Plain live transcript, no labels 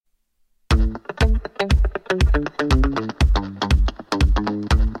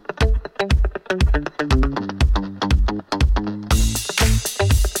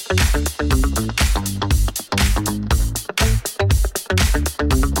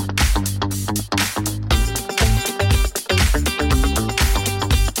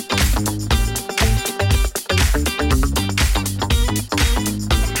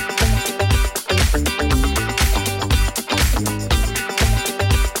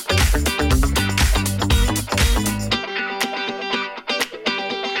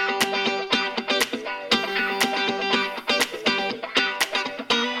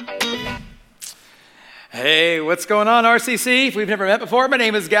What's going on, RCC? If we've never met before, my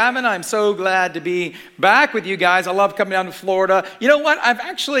name is Gavin. I'm so glad to be back with you guys. I love coming down to Florida. You know what? I've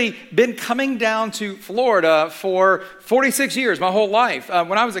actually been coming down to Florida for 46 years, my whole life.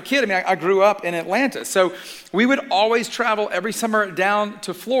 When I was a kid, I grew up in Atlanta. So we would always travel every summer down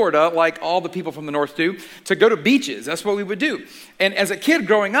to Florida, like all the people from the north do, to go to beaches. That's what we would do. And as a kid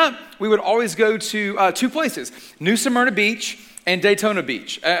growing up, we would always go to two places, New Smyrna Beach and Daytona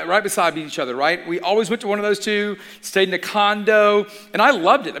Beach, right beside each other, right? We always went to one of those two, stayed in a condo, and I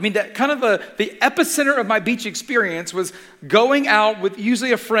loved it. I mean, that kind of the epicenter of my beach experience was going out with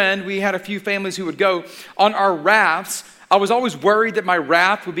usually a friend. We had a few families who would go on our rafts. I was always worried that my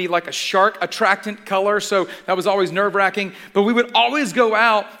raft would be like a shark attractant color, so that was always nerve-wracking. But we would always go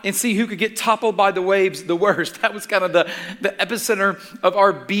out and see who could get toppled by the waves the worst. That was kind of the epicenter of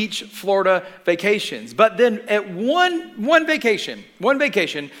our beach Florida vacations. But then at one vacation,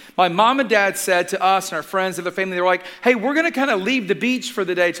 my mom and dad said to us and our friends and the family, they were like, hey, we're going to kind of leave the beach for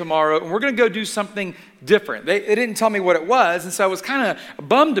the day tomorrow, and we're going to go do something different. They didn't tell me what it was, and so I was kind of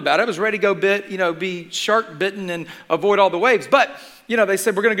bummed about it. I was ready to go be shark bitten and avoid all the waves. But they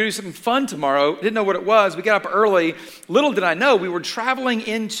said we're going to go do something fun tomorrow. Didn't know what it was. We got up early. Little did I know, we were traveling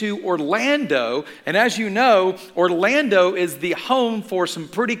into Orlando. And as you know, Orlando is the home for some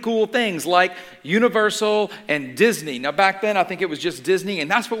pretty cool things like Universal and Disney. Now, back then, I think it was just Disney, and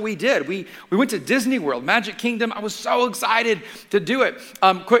that's what we did. We went to Disney World, Magic Kingdom. I was so excited to do it.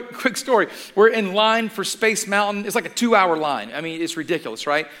 Quick story. We're in line for Space Mountain. It's like a 2-hour line. I mean, it's ridiculous,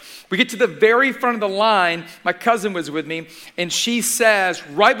 right? We get to the very front of the line. My cousin was with me, and she says,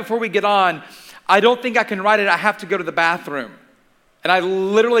 right before we get on, I don't think I can ride it. I have to go to the bathroom. And I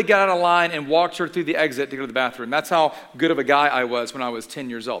literally got out of line and walked her through the exit to go to the bathroom. That's how good of a guy I was when I was 10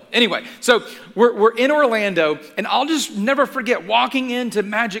 years old. Anyway, so we're in Orlando, and I'll just never forget walking into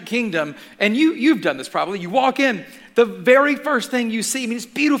Magic Kingdom, and you've done this probably. You walk in, the very first thing you see, it's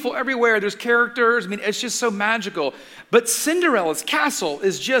beautiful everywhere. There's characters. It's just so magical. But Cinderella's castle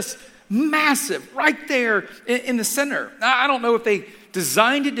is just massive right there in the center. Now, I don't know if they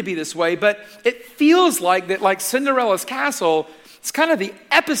designed it to be this way, but it feels like that, like Cinderella's castle, it's kind of the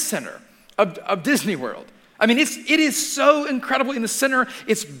epicenter of Disney World. It is so incredible in the center.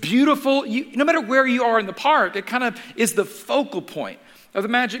 It's beautiful. No matter where you are in the park, it kind of is the focal point of the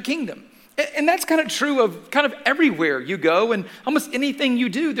Magic Kingdom. And that's kind of true of kind of everywhere you go, and almost anything you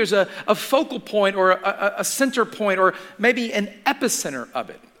do, there's a focal point or a center point or maybe an epicenter of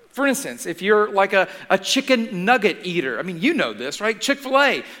it. For instance, if you're like a chicken nugget eater, you know this, right?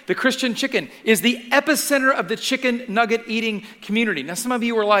 Chick-fil-A, the Christian chicken, is the epicenter of the chicken nugget eating community. Now, some of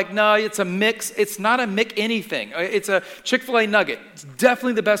you were like, no, it's a mix. It's not a Mick anything. It's a Chick-fil-A nugget. It's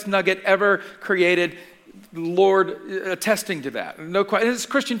definitely the best nugget ever created. Lord attesting to that. No question. It's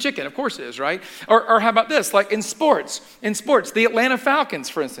Christian chicken, of course it is, right? Or how about this? Like in sports, the Atlanta Falcons,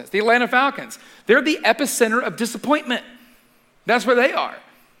 for instance, they're the epicenter of disappointment. That's where they are.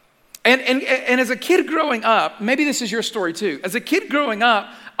 And as a kid growing up, maybe this is your story too. As a kid growing up,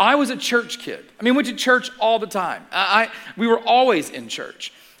 I was a church kid. Went to church all the time. We were always in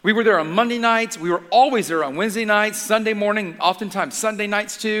church. We were there on Monday nights. We were always there on Wednesday nights, Sunday morning, oftentimes Sunday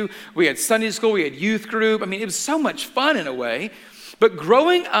nights too. We had Sunday school. We had youth group. It was so much fun in a way. But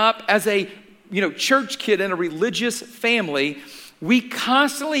growing up as a church kid in a religious family, we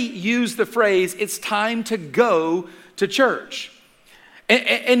constantly use the phrase, it's time to go to church.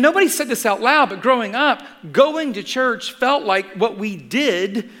 And nobody said this out loud, but growing up, going to church felt like what we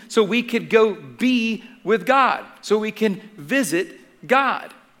did so we could go be with God, so we can visit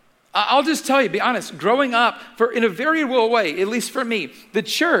God. I'll just tell you, be honest, growing up, in a very real way, at least for me, the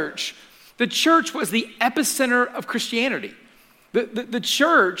church was the epicenter of Christianity. The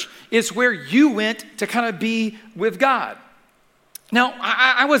church is where you went to kind of be with God. Now,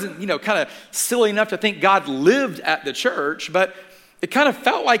 I wasn't, kind of silly enough to think God lived at the church, but it kind of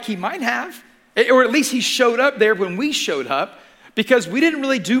felt like he might have, or at least he showed up there when we showed up. because we didn't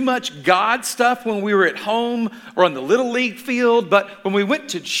really do much God stuff when we were at home or on the Little League field, but when we went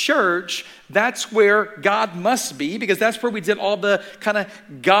to church, that's where God must be, because that's where we did all the kind of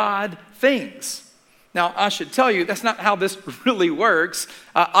God things. Now, I should tell you, that's not how this really works.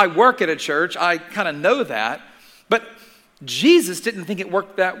 I work at a church. I kind of know that. But Jesus didn't think it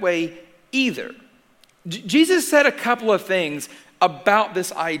worked that way either. Jesus said a couple of things about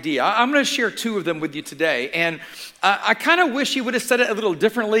this idea. I'm going to share two of them with you today. And I kind of wish he would have said it a little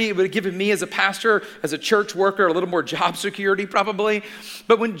differently. It would have given me as a pastor, as a church worker, a little more job security probably.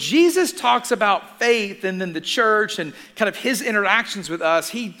 But when Jesus talks about faith and then the church and kind of his interactions with us,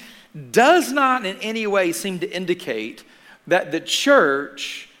 he does not in any way seem to indicate that the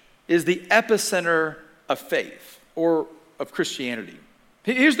church is the epicenter of faith or of Christianity.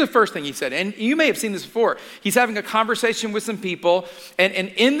 Here's the first thing he said, and you may have seen this before. He's having a conversation with some people, and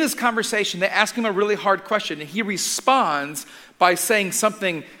in this conversation, they ask him a really hard question, and he responds by saying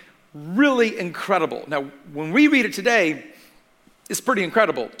something really incredible. Now, when we read it today, it's pretty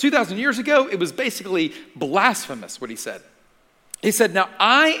incredible. 2,000 years ago, it was basically blasphemous what he said. He said, now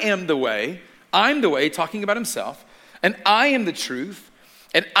I am the way, I'm the way, talking about himself, and I am the truth,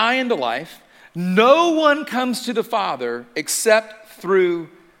 and I am the life. No one comes to the Father except through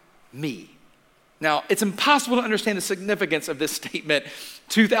me. Now, it's impossible to understand the significance of this statement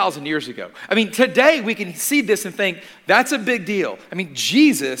 2,000 years ago. I mean, today we can see this and think, that's a big deal. I mean,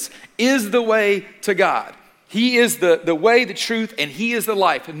 Jesus is the way to God. He is the way, the truth, and he is the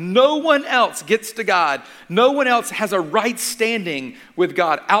life. No one else gets to God. No one else has a right standing with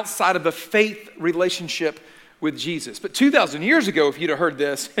God outside of a faith relationship with Jesus. But 2,000 years ago, if you'd have heard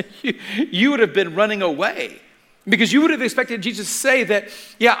this, you would have been running away. Because you would have expected Jesus to say that,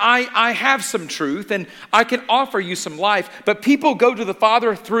 yeah, I have some truth and I can offer you some life, but people go to the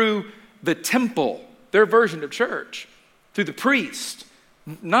Father through the temple, their version of church, through the priest,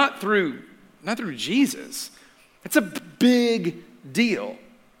 not through Jesus. It's a big deal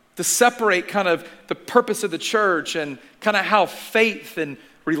to separate kind of the purpose of the church and kind of how faith and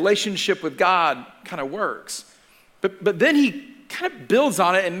relationship with God kind of works. But then he kind of builds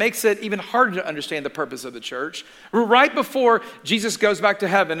on it and makes it even harder to understand the purpose of the church. Right before Jesus goes back to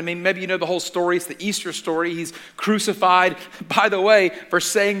heaven, I mean, maybe you know the whole story. It's the Easter story. He's crucified, by the way, for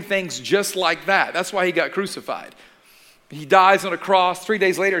saying things just like that. That's why he got crucified. He dies on a cross. 3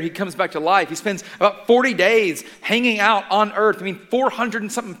 days later, he comes back to life. He spends about 40 days hanging out on earth. I mean, 400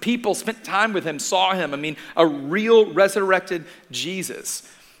 and something people spent time with him, saw him. I mean, a real resurrected Jesus.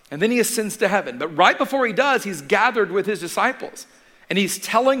 And then he ascends to heaven. But right before he does, he's gathered with his disciples. And he's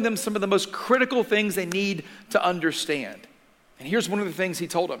telling them some of the most critical things they need to understand. And here's one of the things he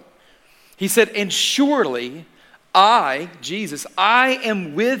told them. He said, and surely I, Jesus, I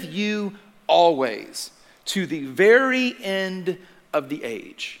am with you always to the very end of the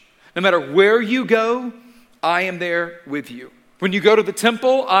age. No matter where you go, I am there with you. When you go to the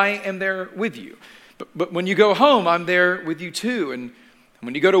temple, I am there with you. But when you go home, I'm there with you too. And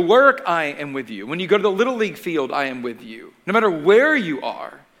when you go to work, I am with you. When you go to the Little League field, I am with you. No matter where you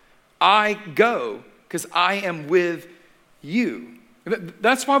are, I go because I am with you.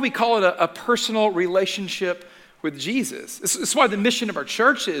 That's why we call it a personal relationship with Jesus. This is why the mission of our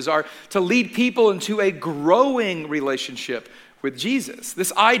churches are to lead people into a growing relationship with Jesus.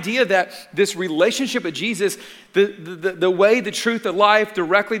 This idea that this relationship with Jesus, the way, the truth, the life,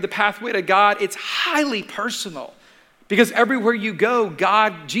 directly the pathway to God, it's highly personal. Because everywhere you go,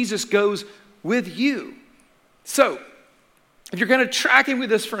 Jesus goes with you. So, if you're kind of tracking with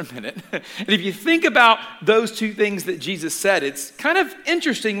us for a minute, and if you think about those two things that Jesus said, it's kind of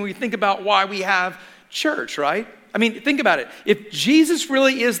interesting when we think about why we have church, right? I mean, think about it. If Jesus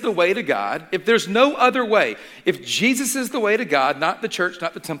really is the way to God, if there's no other way, if Jesus is the way to God, not the church,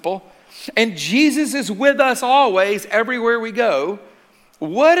 not the temple, and Jesus is with us always, everywhere we go,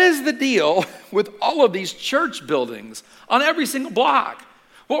 what is the deal with all of these church buildings on every single block?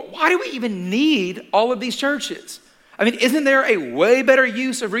 Well, why do we even need all of these churches? I mean, isn't there a way better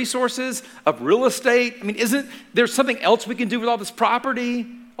use of resources, of real estate? I mean, isn't there something else we can do with all this property?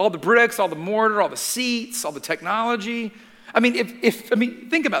 All the bricks, all the mortar, all the seats, all the technology? I mean,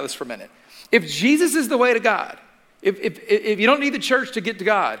 think about this for a minute. If Jesus is the way to God, if you don't need the church to get to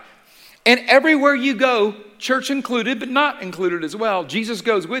God, and everywhere you go, church included, but not included as well, Jesus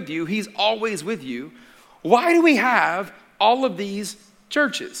goes with you. He's always with you. Why do we have all of these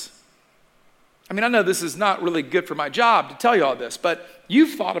churches? I mean, I know this is not really good for my job to tell you all this, but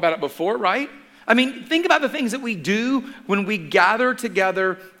you've thought about it before, right? I mean, think about the things that we do when we gather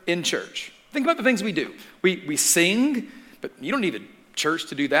together in church. Think about the things we do. We sing, but you don't need to church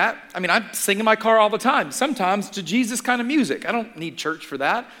to do that. I mean, I sing in my car all the time, sometimes to Jesus kind of music. I don't need church for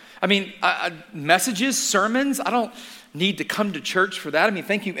that. I mean, messages, sermons, I don't need to come to church for that. I mean,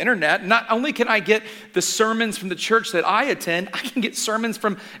 thank you, internet. Not only can I get the sermons from the church that I attend, I can get sermons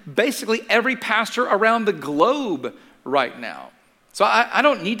from basically every pastor around the globe right now. So I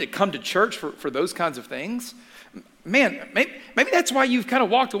don't need to come to church for those kinds of things. Man, maybe that's why you've kind of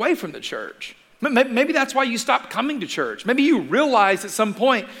walked away from the church. Maybe that's why you stopped coming to church. Maybe you realize at some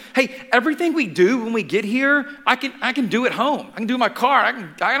point, hey, everything we do when we get here, I can do at home. I can do in my car.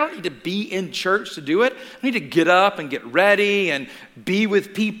 I don't need to be in church to do it. I need to get up and get ready and be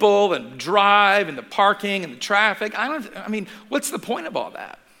with people and drive and the parking and the traffic. I mean, what's the point of all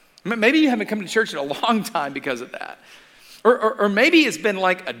that? Maybe you haven't come to church in a long time because of that. Or maybe it's been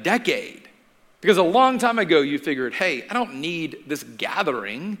like a decade. Because a long time ago you figured, hey, I don't need this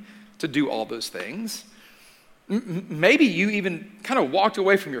gathering to do all those things. Maybe you even kind of walked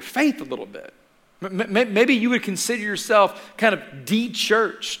away from your faith a little bit. Maybe you would consider yourself kind of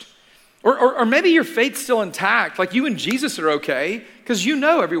de-churched. Or maybe your faith's still intact, like you and Jesus are okay, because you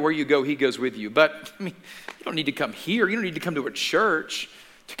know everywhere you go, he goes with you. But I mean, you don't need to come here. You don't need to come to a church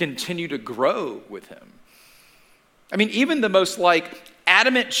to continue to grow with him. I mean, even the most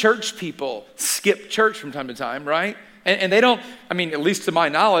adamant church people skip church from time to time, right? And they don't, I mean, at least to my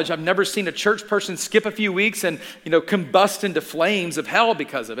knowledge, I've never seen a church person skip a few weeks and, combust into flames of hell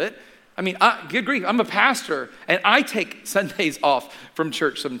because of it. I mean, good grief, I'm a pastor, and I take Sundays off from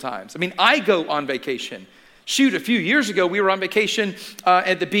church sometimes. I mean, I go on vacation. Shoot, a few years ago, we were on vacation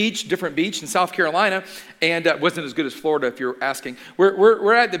at the beach, different beach in South Carolina, and it wasn't as good as Florida, if you're asking.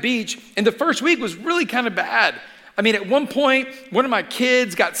 We're at the beach, and the first week was really kind of bad. I mean, at one point, one of my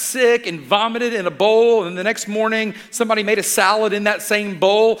kids got sick and vomited in a bowl, and the next morning, somebody made a salad in that same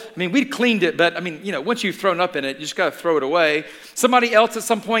bowl. I mean, we'd cleaned it, but I mean, once you've thrown up in it, you just got to throw it away. Somebody else at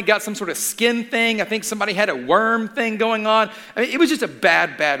some point got some sort of skin thing. I think somebody had a worm thing going on. I mean, it was just a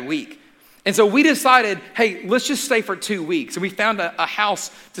bad week. And so we decided, hey, let's just stay for 2 weeks. And we found a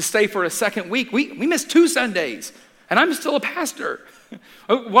house to stay for a second week. We missed 2 Sundays, and I'm still a pastor.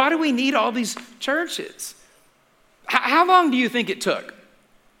 Why do we need all these churches? How long do you think it took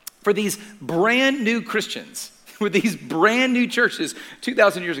for these brand new Christians with these brand new churches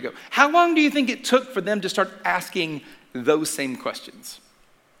 2,000 years ago? How long do you think it took for them to start asking those same questions?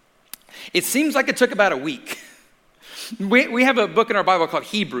 It seems like it took about a week. We have a book in our Bible called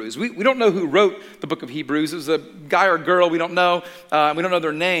Hebrews. We don't know who wrote the book of Hebrews. It was a guy or girl, we don't know. We don't know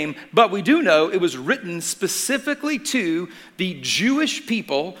their name. But we do know it was written specifically to the Jewish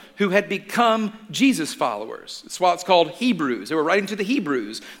people who had become Jesus followers. That's why it's called Hebrews. They were writing to the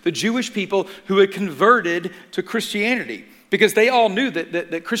Hebrews, the Jewish people who had converted to Christianity. Because they all knew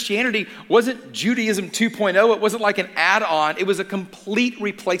that Christianity wasn't Judaism 2.0. It wasn't like an add-on. It was a complete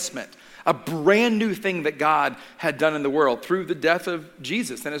replacement. A brand new thing that God had done in the world through the death of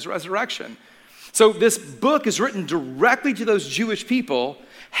Jesus and his resurrection. So this book is written directly to those Jewish people,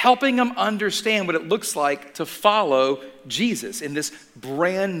 helping them understand what it looks like to follow Jesus in this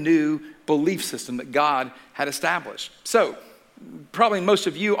brand new belief system that God had established. So probably most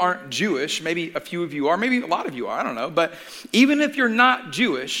of you aren't Jewish. Maybe a few of you are. Maybe a lot of you are. I don't know. But even if you're not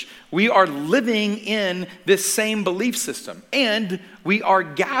Jewish, we are living in this same belief system. And we are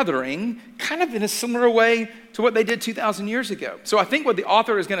gathering kind of in a similar way to what they did 2,000 years ago. So I think what the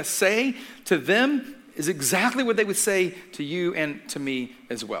author is going to say to them is exactly what they would say to you and to me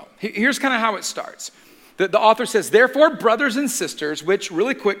as well. Here's kind of how it starts. The author says, therefore, brothers and sisters, which,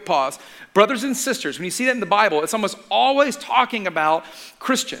 really quick pause, brothers and sisters, when you see that in the Bible, it's almost always talking about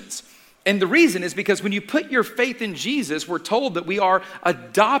Christians. And the reason is because when you put your faith in Jesus, we're told that we are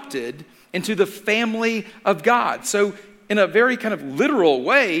adopted into the family of God. So in a very kind of literal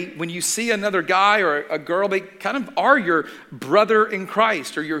way, when you see another guy or a girl, they kind of are your brother in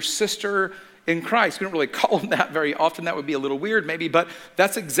Christ or your sister in Christ. We don't really call them that very often. That would be a little weird maybe, but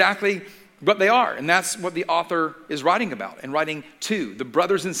that's exactly what they are. And that's what the author is writing about and writing to the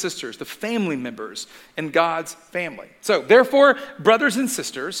brothers and sisters, the family members in God's family. So therefore, brothers and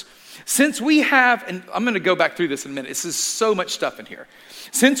sisters, since we have, and I'm going to go back through this in a minute. This is so much stuff in here.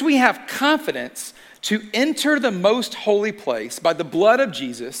 Since we have confidence to enter the most holy place by the blood of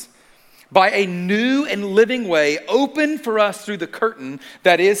Jesus, by a new and living way open for us through the curtain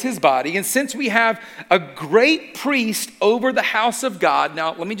that is his body. And since we have a great priest over the house of God.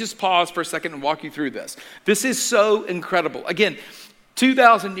 Now, let me just pause for a second and walk you through this. This is so incredible. Again,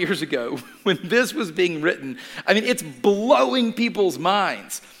 2,000 years ago, when this was being written, I mean, it's blowing people's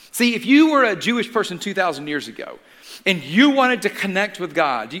minds. See, if you were a Jewish person 2,000 years ago and you wanted to connect with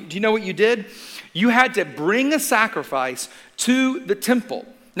God, do you know what you did? you had to bring a sacrifice to the temple.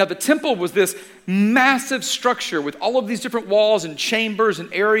 Now, the temple was this massive structure with all of these different walls and chambers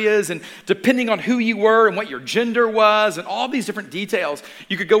and areas, and depending on who you were and what your gender was and all these different details,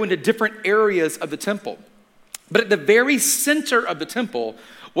 you could go into different areas of the temple. But at the very center of the temple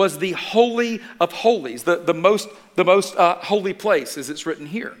was the Holy of Holies, the most holy place, as it's written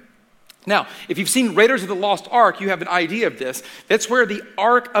here. Now, if you've seen Raiders of the Lost Ark, you have an idea of this. That's where the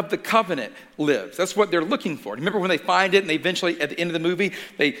Ark of the Covenant lives. That's what they're looking for. Remember when they find it and they eventually, at the end of the movie,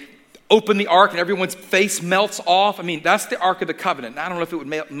 they open the Ark and everyone's face melts off? I mean, that's the Ark of the Covenant. Now, I don't know if it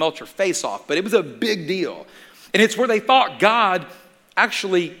would melt your face off, but it was a big deal. And it's where they thought God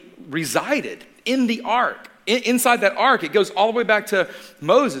actually resided, in the Ark. Inside that Ark, it goes all the way back to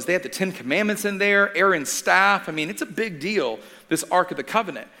Moses. They have the 10 Commandments in there, Aaron's staff. I mean, it's a big deal, this Ark of the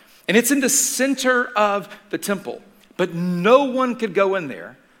Covenant. And it's in the center of the temple. But no one could go in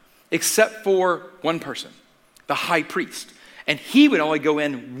there except for one person, the high priest. And he would only go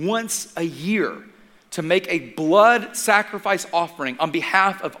in once a year to make a blood sacrifice offering on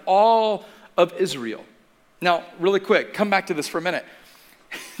behalf of all of Israel. Now, really quick, come back to this for a minute.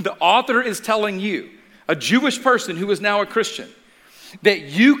 The author is telling you, a Jewish person who is now a Christian, that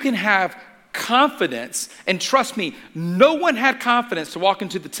you can have confidence, and trust me, no one had confidence to walk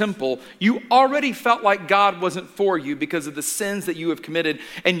into the temple. You already felt like God wasn't for you because of the sins that you have committed,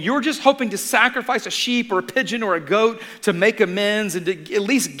 and you're just hoping to sacrifice a sheep or a pigeon or a goat to make amends and to at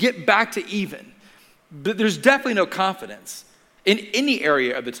least get back to even. But there's definitely no confidence in any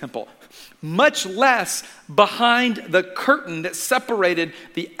area of the temple, much less behind the curtain that separated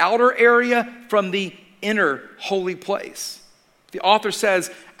the outer area from the inner holy place. The author says,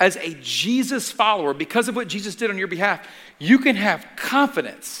 as a Jesus follower, because of what Jesus did on your behalf, you can have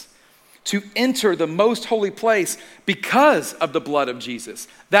confidence to enter the most holy place because of the blood of Jesus.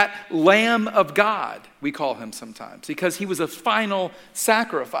 That Lamb of God, we call him sometimes, because he was a final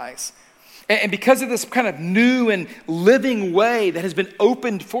sacrifice. And because of this kind of new and living way that has been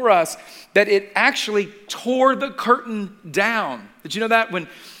opened for us, that it actually tore the curtain down. Did you know that? When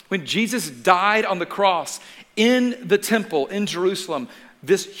Jesus died on the cross in the temple in Jerusalem,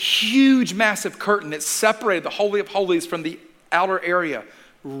 this huge, massive curtain that separated the Holy of Holies from the outer area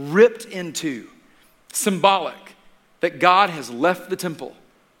ripped into, symbolic that God has left the temple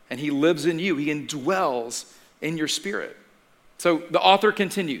and he lives in you. He indwells in your spirit. So the author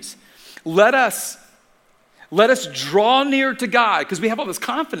continues, let us draw near to God, because we have all this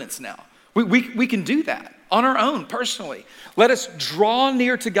confidence now. We can do that on our own, personally. Let us draw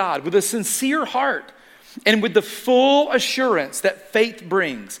near to God with a sincere heart and with the full assurance that faith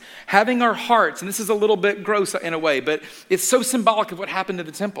brings, having our hearts, and this is a little bit gross in a way, but it's so symbolic of what happened to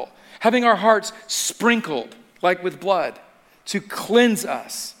the temple, having our hearts sprinkled like with blood to cleanse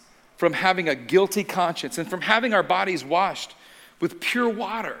us from having a guilty conscience and from having our bodies washed with pure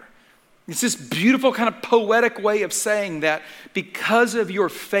water. It's this beautiful kind of poetic way of saying that because of your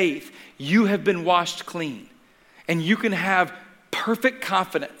faith, you have been washed clean and you can have perfect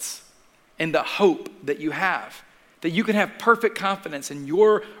confidence in the hope that you have, that you can have perfect confidence in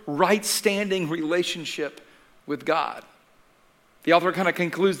your right standing relationship with God. The author kind of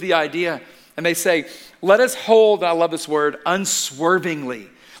concludes the idea and they say, let us hold, and I love this word, unswervingly.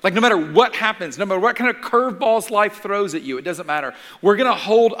 Like no matter what happens, no matter what kind of curveballs life throws at you, it doesn't matter. We're going to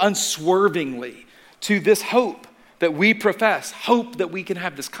hold unswervingly to this hope that we profess, hope that we can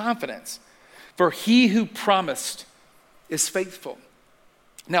have this confidence. For he who promised is faithful.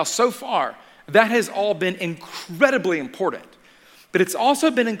 Now, so far, that has all been incredibly important, but it's also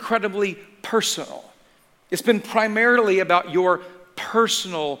been incredibly personal. It's been primarily about your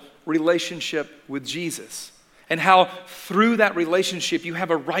personal relationship with Jesus and how through that relationship you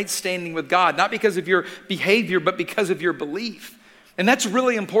have a right standing with God, not because of your behavior, but because of your belief. And that's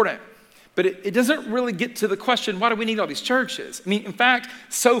really important. But it doesn't really get to the question, why do we need all these churches? I mean, in fact,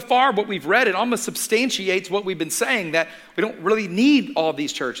 so far what we've read, it almost substantiates what we've been saying, that we don't really need all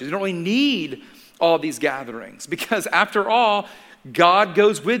these churches. We don't really need all these gatherings. Because after all, God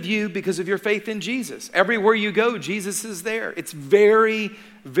goes with you because of your faith in Jesus. Everywhere you go, Jesus is there. It's very,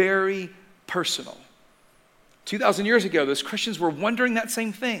 very personal. 2,000 years ago, those Christians were wondering that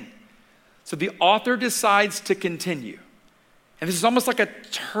same thing. So the author decides to continue. And this is almost like a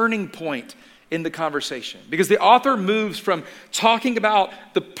turning point in the conversation, because the author moves from talking about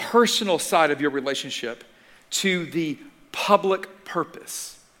the personal side of your relationship to the public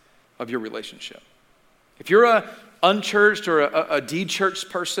purpose of your relationship. If you're a unchurched or a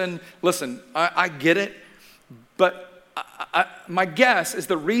de-churched person, listen, I get it, but my guess is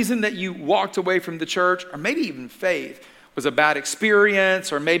the reason that you walked away from the church, or maybe even faith, was a bad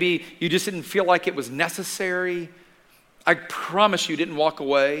experience, or maybe you just didn't feel like it was necessary, I promise you didn't walk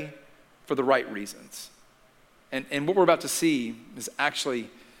away for the right reasons. And what we're about to see is actually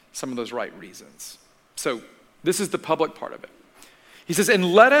some of those right reasons. So this is the public part of it. He says,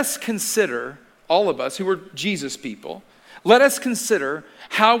 and let us consider, all of us who are Jesus people, let us consider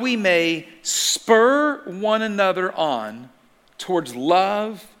how we may spur one another on towards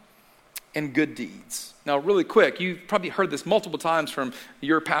love and good deeds. Now, really quick, you've probably heard this multiple times from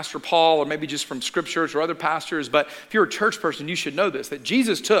your pastor Paul, or maybe just from scriptures or other pastors, but if you're a church person, you should know this, that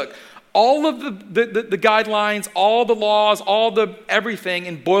Jesus took all of the guidelines, all the laws, all the everything,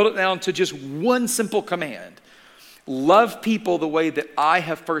 and boiled it down to just one simple command. Love people the way that I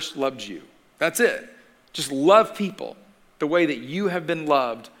have first loved you. That's it. Just love people the way that you have been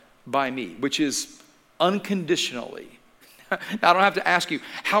loved by me, which is unconditionally. Now, I don't have to ask you,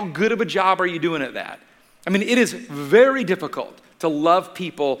 how good of a job are you doing at that? I mean, it is very difficult to love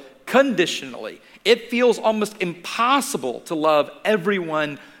people conditionally. It feels almost impossible to love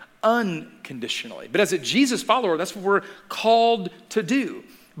everyone unconditionally. But as a Jesus follower, that's what we're called to do.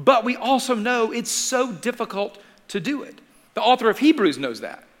 But we also know it's so difficult to do it. The author of Hebrews knows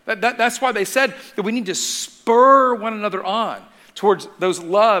that. That's why they said that we need to spur one another on towards those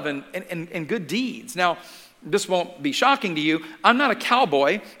love and good deeds. Now, this won't be shocking to you. I'm not a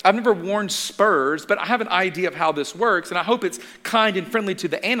cowboy. I've never worn spurs, but I have an idea of how this works, and I hope it's kind and friendly to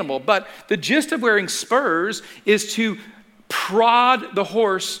the animal. But the gist of wearing spurs is to prod the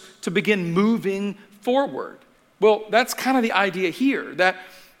horse to begin moving forward. Well, that's kind of the idea here, that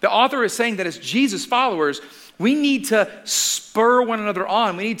the author is saying that as Jesus followers, we need to spur one another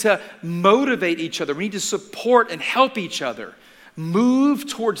on. We need to motivate each other. We need to support and help each other move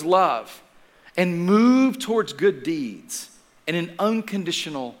towards love and move towards good deeds in an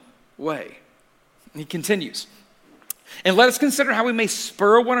unconditional way. And he continues, and let us consider how we may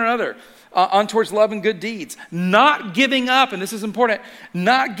spur one another on towards love and good deeds, not giving up, and this is important,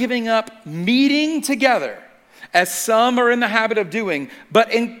 not giving up meeting together as some are in the habit of doing,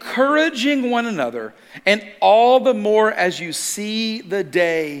 but encouraging one another, and all the more as you see the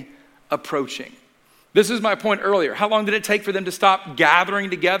day approaching. This is my point earlier. How long did it take for them to stop gathering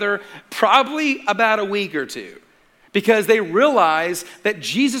together? Probably about a week or two, because they realized that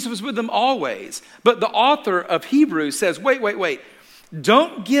Jesus was with them always. But the author of Hebrews says, wait.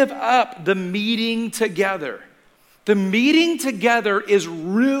 Don't give up the meeting together. The meeting together is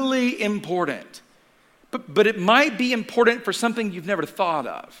really important. But it might be important for something you've never thought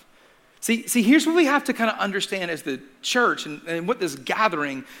of. See, here's what we have to kind of understand as the church and what this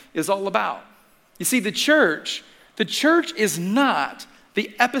gathering is all about. You see, the church is not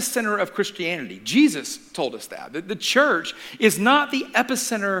the epicenter of Christianity. Jesus told us that. The church is not the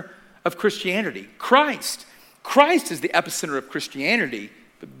epicenter of Christianity. Christ is the epicenter of Christianity.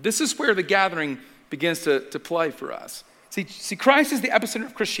 But this is where the gathering begins to play for us. See, Christ is the epicenter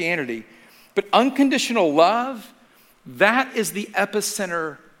of Christianity, but unconditional love, that is the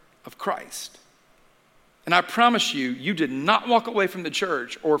epicenter of Christ. And I promise you, you did not walk away from the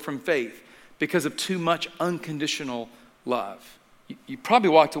church or from faith because of too much unconditional love. You probably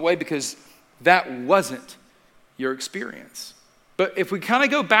walked away because that wasn't your experience. But if we kind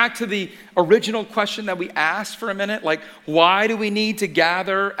of go back to the original question that we asked for a minute, like, why do we need to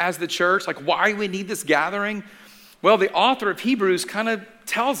gather as the church? Like, why do we need this gathering? Well, the author of Hebrews kind of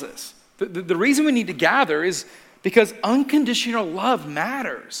tells us. The reason we need to gather is because unconditional love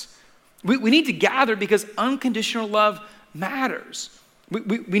matters. We need to gather because unconditional love matters.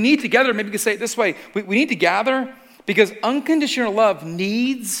 We need to gather, maybe we could say it this way. We need to gather because unconditional love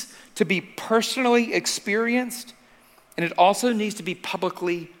needs to be personally experienced, and it also needs to be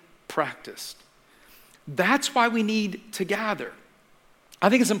publicly practiced. That's why we need to gather. I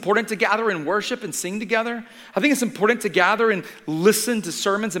think it's important to gather and worship and sing together. I think it's important to gather and listen to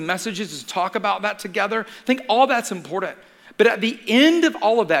sermons and messages and talk about that together. I think all that's important. But at the end of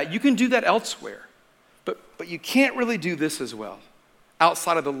all of that, you can do that elsewhere. But you can't really do this as well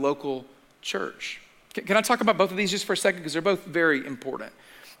outside of the local church. Can I talk about both of these just for a second? Because they're both very important.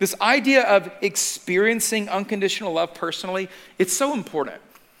 This idea of experiencing unconditional love personally, it's so important.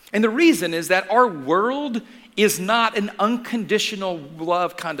 And the reason is that our world is not an unconditional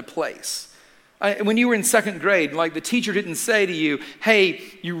love kind of place. When you were in second grade, like the teacher didn't say to you, hey,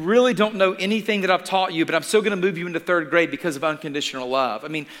 you really don't know anything that I've taught you, but I'm still going to move you into third grade because of unconditional love. I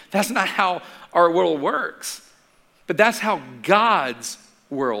mean, that's not how our world works. But that's how God's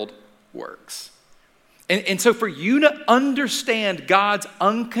world works. And so for you to understand God's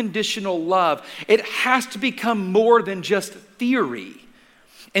unconditional love, it has to become more than just theory.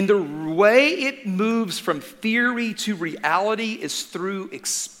 And the way it moves from theory to reality is through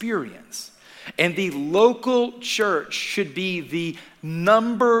experience. And the local church should be the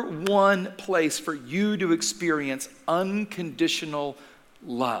number one place for you to experience unconditional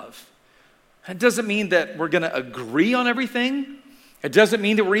love. It doesn't mean that we're going to agree on everything. It doesn't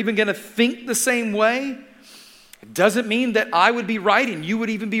mean that we're even going to think the same way. It doesn't mean that I would be right and you would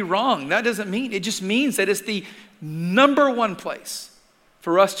even be wrong. That doesn't mean. It just means that it's the number one place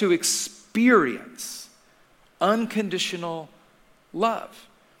for us to experience unconditional love.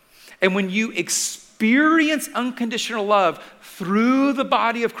 And when you experience unconditional love through the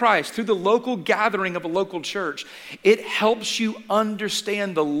body of Christ, through the local gathering of a local church, it helps you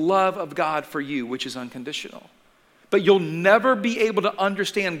understand the love of God for you, which is unconditional. But you'll never be able to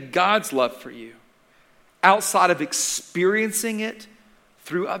understand God's love for you outside of experiencing it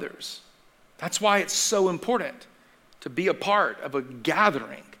through others. That's why it's so important to be a part of a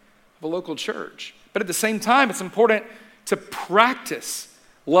gathering of a local church. But at the same time, it's important to practice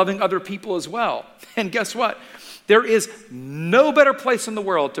loving other people as well. And guess what? There is no better place in the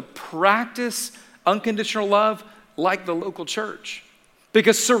world to practice unconditional love like the local church.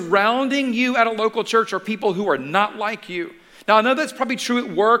 Because surrounding you at a local church are people who are not like you. Now, I know that's probably true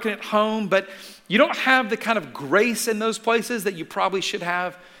at work and at home, but you don't have the kind of grace in those places that you probably should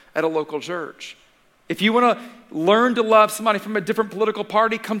have at a local church. If you want to learn to love somebody from a different political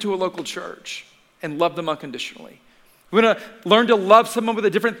party, come to a local church and love them unconditionally. We want to learn to love someone with a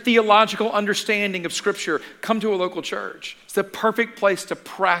different theological understanding of Scripture, come to a local church. It's the perfect place to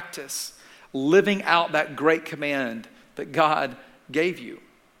practice living out that great command that God gave you.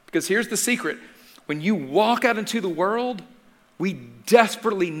 Because here's the secret. When you walk out into the world, we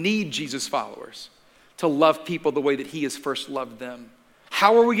desperately need Jesus followers to love people the way that he has first loved them.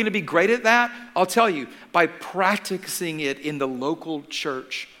 How are we going to be great at that? I'll tell you, by practicing it in the local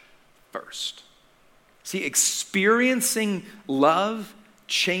church first. See, experiencing love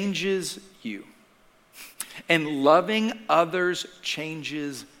changes you. And loving others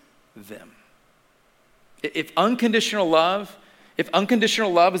changes them. If unconditional love is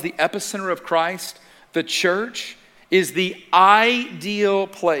the epicenter of Christ, the church is the ideal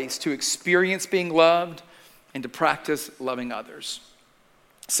place to experience being loved and to practice loving others.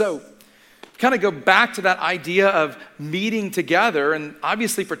 So, kind of go back to that idea of meeting together, and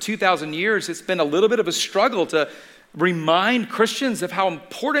obviously for 2,000 years, it's been a little bit of a struggle to remind Christians of how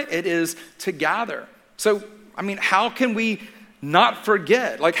important it is to gather. So, how can we not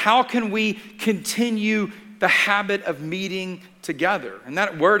forget? Like, how can we continue the habit of meeting together? And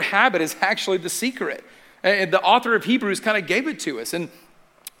that word habit is actually the secret. And the author of Hebrews kind of gave it to us. And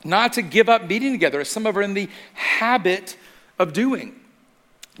not to give up meeting together, as some of are in the habit of doing.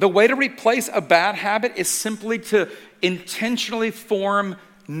 The way to replace a bad habit is simply to intentionally form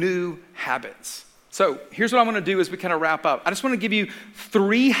new habits. So here's what I want to do as we kind of wrap up. I just want to give you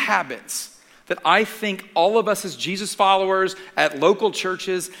 3 habits that I think all of us as Jesus followers at local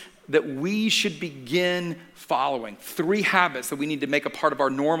churches that we should begin following. 3 habits that we need to make a part of our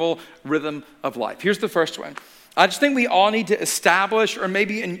normal rhythm of life. Here's the first one. I just think we all need to establish, or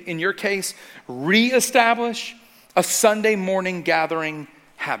maybe in your case, reestablish a Sunday morning gathering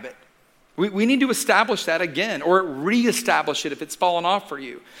habit. We need to establish that again, or reestablish it if it's fallen off for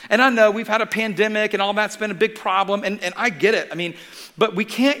you. And I know we've had a pandemic and all that's been a big problem, and I get it. But we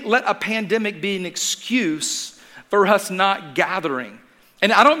can't let a pandemic be an excuse for us not gathering.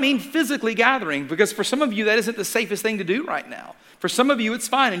 And I don't mean physically gathering, because for some of you, that isn't the safest thing to do right now. For some of you, it's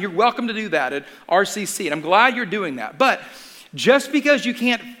fine, and you're welcome to do that at RCC, and I'm glad you're doing that. But just because you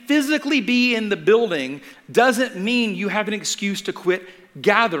can't physically be in the building doesn't mean you have an excuse to quit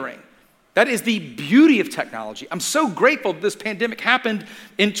gathering. That is the beauty of technology. I'm so grateful that this pandemic happened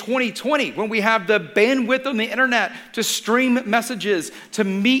in 2020 when we have the bandwidth on the internet to stream messages, to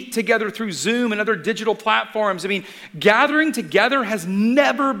meet together through Zoom and other digital platforms. Gathering together has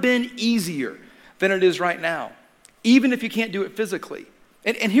never been easier than it is right now, even if you can't do it physically.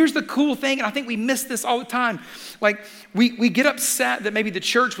 And here's the cool thing, and I think we miss this all the time. Like, we get upset that maybe the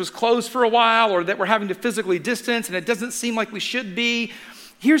church was closed for a while, or that we're having to physically distance, and it doesn't seem like we should be.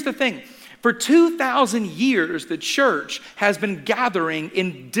 Here's the thing. For 2,000 years, the church has been gathering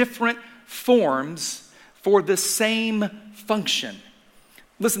in different forms for the same function.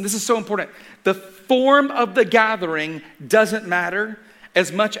 Listen, this is so important. The form of the gathering doesn't matter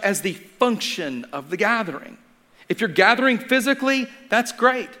as much as the function of the gathering. If you're gathering physically, that's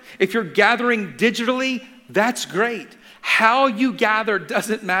great. If you're gathering digitally, that's great. How you gather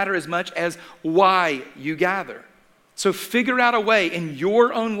doesn't matter as much as why you gather. So figure out a way in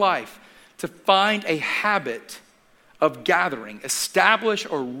your own life to find a habit of gathering. Establish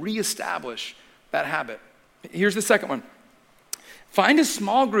or reestablish that habit. Here's the second one. Find a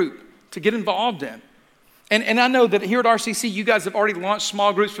small group to get involved in. And I know that here at RCC, you guys have already launched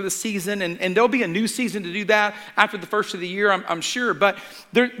small groups for the season, and there'll be a new season to do that after the first of the year, I'm sure. But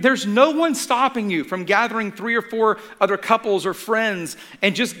there's no one stopping you from gathering 3 or 4 other couples or friends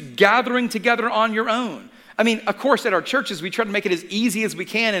and just gathering together on your own. I mean, of course, at our churches, we try to make it as easy as we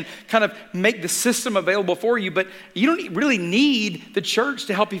can and kind of make the system available for you, but you don't really need the church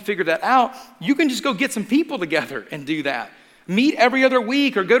to help you figure that out. You can just go get some people together and do that. Meet every other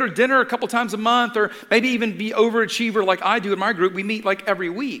week or go to dinner a couple times a month or maybe even be overachiever like I do in my group. We meet like every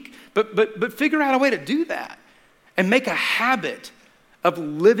week. But figure out a way to do that and make a habit of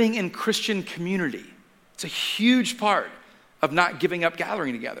living in Christian community. It's a huge part of not giving up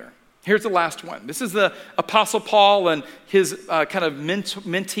gathering together. Here's the last one. This is the Apostle Paul and his kind of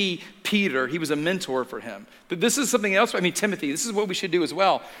mentee Peter. He was a mentor for him. But this is something else. Timothy, this is what we should do as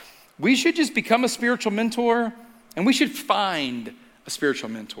well. We should just become a spiritual mentor. And we should find a spiritual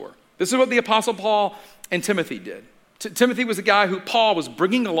mentor. This is what the Apostle Paul and Timothy did. Timothy was a guy who Paul was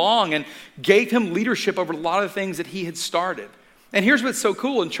bringing along and gave him leadership over a lot of things that he had started. And here's what's so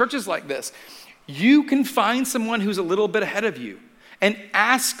cool in churches like this. You can find someone who's a little bit ahead of you and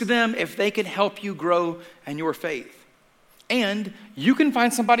ask them if they can help you grow in your faith. And you can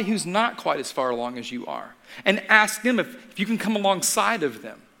find somebody who's not quite as far along as you are and ask them if you can come alongside of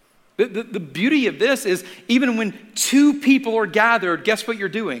them. The beauty of this is even when 2 people are gathered, guess what you're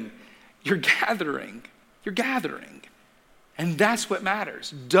doing? You're gathering. You're gathering. And that's what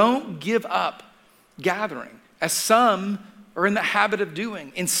matters. Don't give up gathering, as some are in the habit of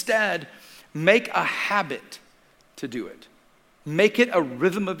doing. Instead, make a habit to do it. Make it a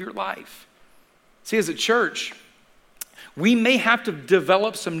rhythm of your life. See, as a church, we may have to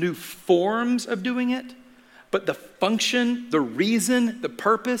develop some new forms of doing it, but the function, the reason, the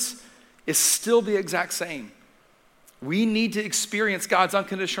purpose is still the exact same. We need to experience God's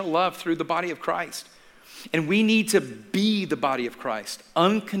unconditional love through the body of Christ. And we need to be the body of Christ,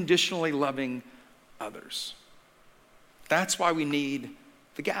 unconditionally loving others. That's why we need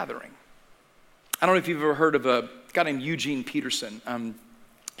the gathering. I don't know if you've ever heard of a guy named Eugene Peterson.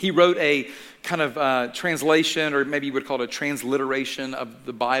 He wrote a kind of translation, or maybe you would call it a transliteration of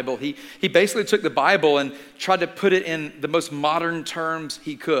the Bible. He basically took the Bible and tried to put it in the most modern terms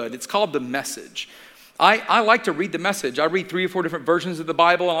he could. It's called The Message. I like to read The Message. I read 3 or 4 different versions of the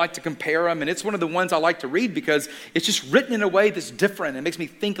Bible. I like to compare them, and it's one of the ones I like to read because it's just written in a way that's different. It makes me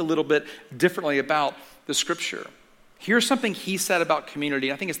think a little bit differently about the Scripture. Here's something he said about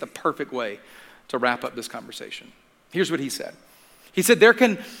community. I think it's the perfect way to wrap up this conversation. Here's what he said. He said, there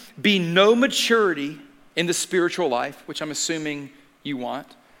can be no maturity in the spiritual life, which I'm assuming you want,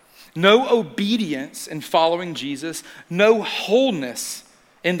 no obedience in following Jesus, no wholeness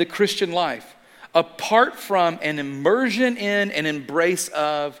in the Christian life, apart from an immersion in and embrace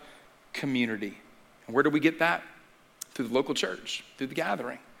of community. And where do we get that? Through the local church, through the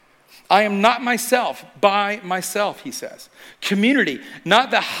gathering. I am not myself by myself, he says. Community,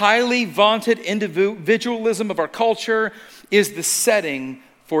 not the highly vaunted individualism of our culture, is the setting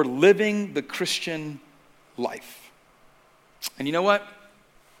for living the Christian life. And you know what?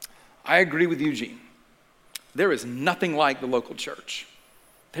 I agree with Eugene. There is nothing like the local church.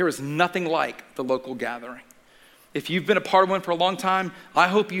 There is nothing like the local gathering. If you've been a part of one for a long time, I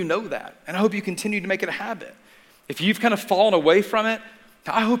hope you know that. And I hope you continue to make it a habit. If you've kind of fallen away from it,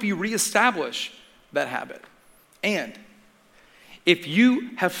 I hope you reestablish that habit. And if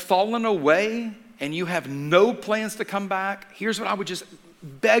you have fallen away and you have no plans to come back, here's what I would just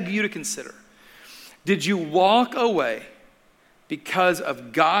beg you to consider. Did you walk away because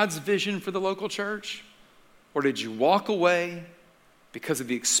of God's vision for the local church? Or did you walk away because of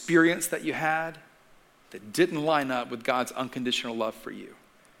the experience that you had that didn't line up with God's unconditional love for you?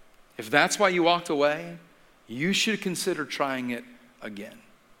 If that's why you walked away, you should consider trying it again.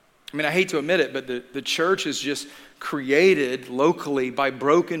 I mean, I hate to admit it, but the church is just created locally by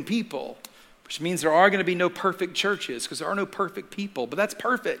broken people, which means there are going to be no perfect churches because there are no perfect people. But that's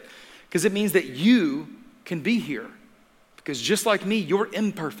perfect because it means that you can be here because just like me, you're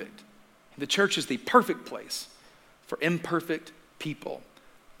imperfect. The church is the perfect place for imperfect people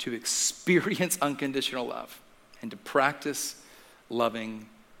to experience unconditional love and to practice loving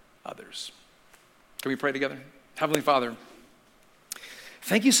others. Can we pray together? Heavenly Father,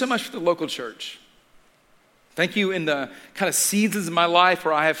 thank you so much for the local church. Thank you in the kind of seasons of my life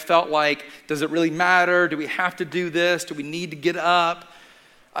where I have felt like, does it really matter? Do we have to do this? Do we need to get up?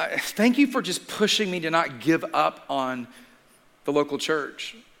 Thank you for just pushing me to not give up on the local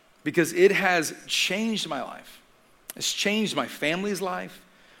church because it has changed my life. It's changed my family's life.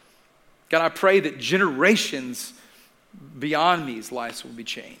 God, I pray that generations beyond me's lives will be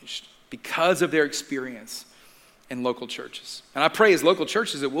changed because of their experience in local churches. And I pray as local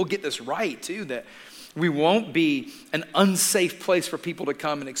churches that we'll get this right too, that we won't be an unsafe place for people to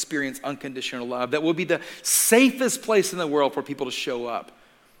come and experience unconditional love, that we'll be the safest place in the world for people to show up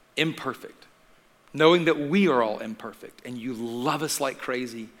imperfect, knowing that we are all imperfect and you love us like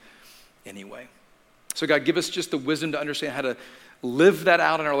crazy anyway. So God, give us just the wisdom to understand how to live that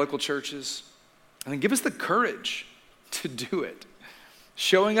out in our local churches, and then give us the courage to do it.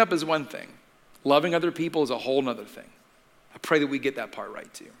 Showing up is one thing. Loving other people is a whole nother thing. I pray that we get that part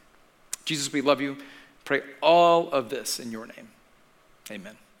right too. Jesus, we love you. Pray all of this in your name.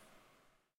 Amen.